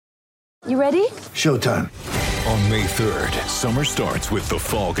You ready? Showtime. On May 3rd, summer starts with The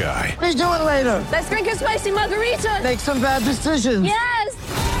Fall Guy. Let's do it later. Let's drink a spicy margarita. Make some bad decisions. Yes!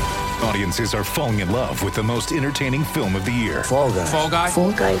 Audiences are falling in love with the most entertaining film of the year. Fall Guy. Fall Guy?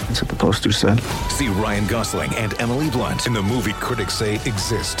 Fall guy. That's what the poster said. See Ryan Gosling and Emily Blunt in the movie critics say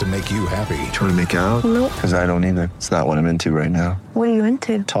exists to make you happy. Trying to make it out? Nope. Because I don't either. It's not what I'm into right now. What are you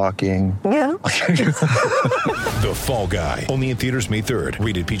into? Talking. Yeah. The Fall Guy. Only in theaters May 3rd.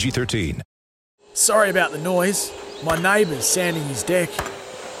 Rated PG-13. Sorry about the noise. My neighbour's sanding his deck.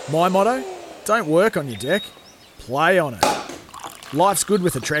 My motto? Don't work on your deck. Play on it. Life's good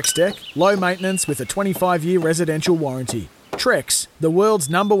with a Trex deck. Low maintenance with a 25-year residential warranty. Trex, the world's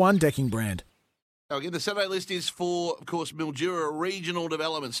 #1 decking brand. Now, again, the Saturday list is for, of course, Mildura Regional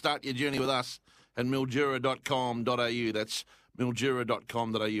Development. Start your journey with us at mildura.com.au. That's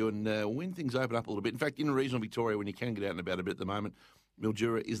mildura.com.au. And when things open up a little bit, in fact, in regional Victoria, when you can get out and about a bit at the moment,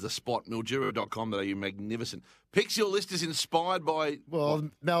 Mildura is the spot. Mildura.com.au, magnificent. Picks your list is inspired by... Well,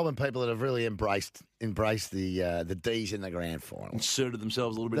 Melbourne people that have really embraced the D's in the grand final. Inserted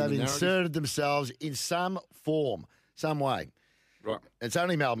themselves a little bit They've in the narrative. inserted themselves in some form, some way. Right. It's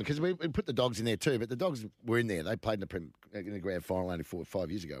only Melbourne because we put the Dogs in there too, but the Dogs were in there. They played in the grand final only 4 or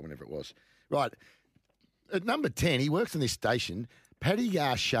 5 years ago, whenever it was. Right. At number 10, he works on this station, Paddy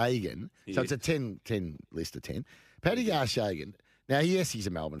Garshagen. Yeah. So it's a 10 list of 10. Paddy Garshagen. Now, yes, he's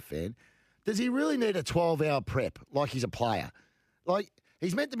a Melbourne fan. Does he really need a 12-hour prep like he's a player? Like,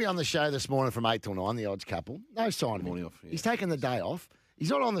 he's meant to be on the show this morning from 8 till 9, the odds couple. No sign of him. Morning off, yeah. He's taken the day off. He's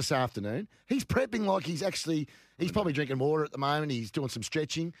not on this afternoon. He's prepping like he's probably drinking water at the moment. He's doing some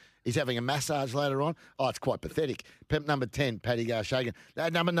stretching. He's having a massage later on. Oh, it's quite pathetic. Pep number 10, Paddy Garshagen.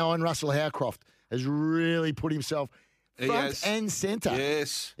 Number 9, Russell Howcroft, has really put himself front and centre.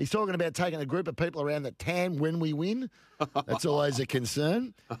 Yes. He's talking about taking a group of people around the tan when we win. That's always a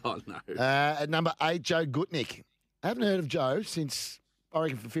concern. Oh, no. At number 8, Joe Gutnick. I haven't heard of Joe since, I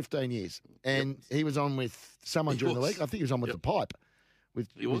reckon, for 15 years. And he was on with someone during the week. I think he was on with The Pipe.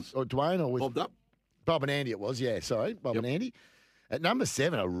 He was? Or Dwayne or with... Bobbed up? Bob and Andy it was, yeah. Sorry, Bob and Andy. At number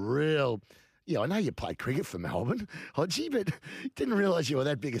 7, a real... Yeah, I know you played cricket for Melbourne, Hodgie, but didn't realise you were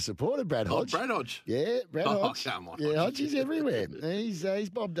that big a supporter, Brad Hodge. Oh, Brad Hodge. Yeah, Brad Hodge. Come on. Yeah, Hodgie's everywhere. He's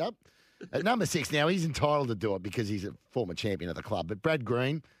bobbed up. At number 6, now he's entitled to do it because he's a former champion of the club. But Brad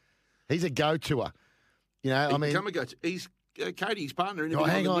Green, he's a go-toer. You know, He I mean... become a go-to. He's Katie's partner in the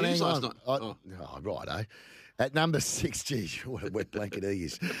hang on. news last night. Righto. At number 6, geez, what a wet blanket he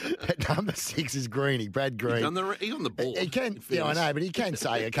is. At number 6 is Greeny, Brad Green. He's on the ball. He can, yeah, I know, but he can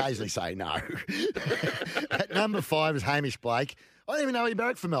occasionally say no. At number 5 is Hamish Blake. I didn't even know he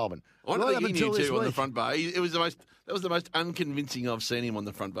barracked for Melbourne. I don't think he knew this too on the week. front bar. That was the most unconvincing I've seen him on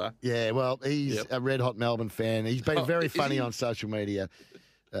the front bar. Yeah, well, he's a red-hot Melbourne fan. He's been very funny he? on social media.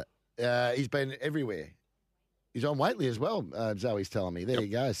 He's been everywhere. He's on Waitley as well, Zoe's telling me. There you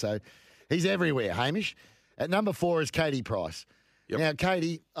go. So he's everywhere, Hamish. At number 4 is Katie Price. Yep. Now,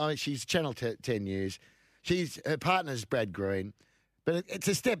 Katie, she's Channel 10 News. Her partner's Brad Green. But it's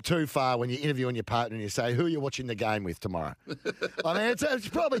a step too far when you're interviewing your partner and you say, who are you watching the game with tomorrow? I mean, it's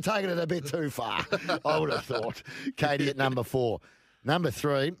probably taking it a bit too far, I would have thought. Katie at number 4. Number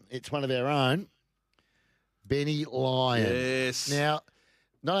 3, it's one of our own, Benny Lyon. Yes. Now,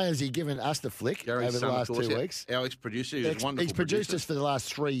 not only has he given us the flick Gary's over the son, of last course, 2 weeks. Our ex-producer, who's a wonderful He's produced producer. us for the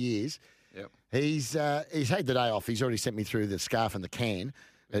last 3 years. Yep. He's had the day off. He's already sent me through the scarf and the can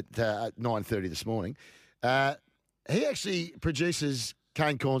at 9:30 this morning. He actually produces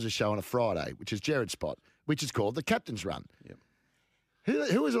Kane Corns' show on a Friday, which is Jared's spot, which is called The Captain's Run. Yep.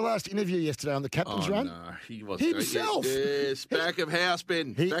 Who was the last interview yesterday on The Captain's Run? No, he was Himself. Yes, back of house,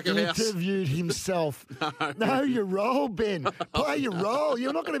 Ben. He Back of house. interviewed himself. No, your role, Ben. Play your role.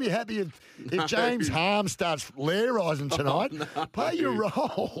 You're not going to be happy if James Harm starts Lairising tonight. Play your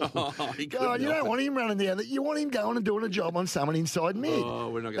role. He God, couldn't you help don't it. want him running down. You want him going and doing a job on someone inside mid. Oh,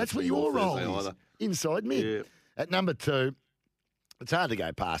 we're not gonna That's what see him your on role Thursday is. either. Inside mid. Yeah. At number 2, it's hard to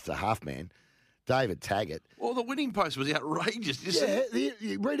go past the half man, David Taggart. Well, the winning post was outrageous. Did you see Yeah, it?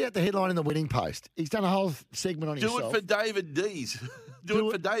 you read out the headline in the winning post. He's done a whole segment on Do himself. it for David Dees. Do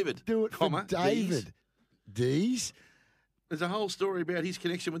it for David. Do it for comma, David. Dees. There's a whole story about his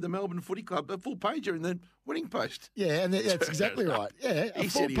connection with the Melbourne Footy Club, a full pager in the winning post. Yeah, and that's exactly right. Yeah, a He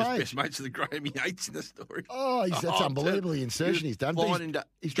full said he was page. best mates with the Graham Yates in the story. Oh, that's unbelievable, the insertion he's done. But Flying into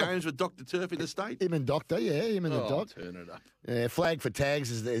he's got games with Dr. Turf in the state. him and Doctor, him and the Doc. Turn it up. Yeah, flag for tags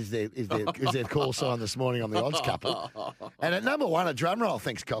is their call sign this morning on the odds couple. And at number 1, a drum roll,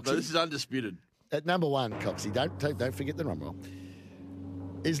 thanks, Coxie. No, this is undisputed. At number 1, Coxie, don't forget the drum roll.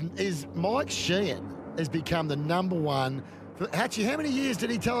 Is Mike Sheehan has become the number 1 Hatchie, how many years did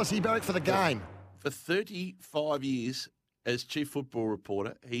he tell us he barracked for the game? For 35 years as chief football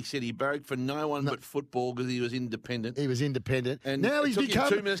reporter, he said he barracked for no one but football because he was independent. He was independent. And now it took him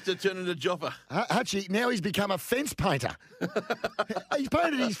 2 minutes to turn into Joppa. Hatchie, now he's become a fence painter. He's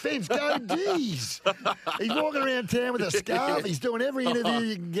painted his fence. Go D's. He's walking around town with a scarf. He's doing every interview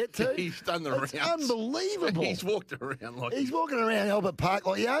you can get to. He's done the It's rounds. unbelievable. He's walked around like He's walking around Albert Park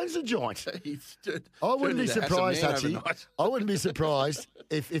like he owns a joint. I wouldn't be surprised, Hatchie. I wouldn't be surprised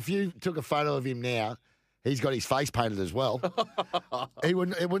if you took a photo of him now. He's got his face painted as well. It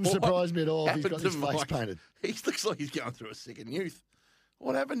wouldn't surprise me at all if he's got his face painted. He looks like he's going through a second youth.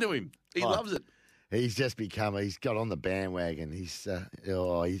 What happened to him? He loves it. He's just he's got on the bandwagon. He's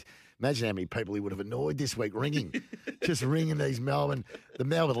imagine how many people he would have annoyed this week ringing. Just ringing the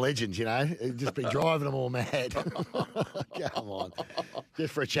Melbourne legends, He'd just be driving them all mad. Come on.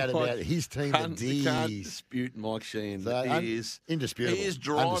 Just for a chat about his team, the D's. You can't dispute Mike Sheehan. So, He is indisputable. He is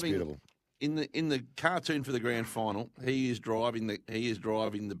driving. Undisputable. In the cartoon for the grand final, he is driving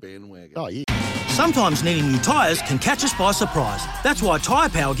the bandwagon. Oh, yeah. Sometimes needing new tyres can catch us by surprise. That's why Tyre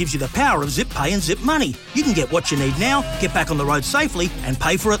Power gives you the power of Zip Pay and Zip Money. You can get what you need now, get back on the road safely and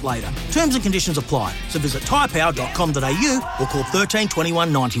pay for it later. Terms and conditions apply. So visit tyrepower.com.au or call 13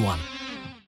 21 91.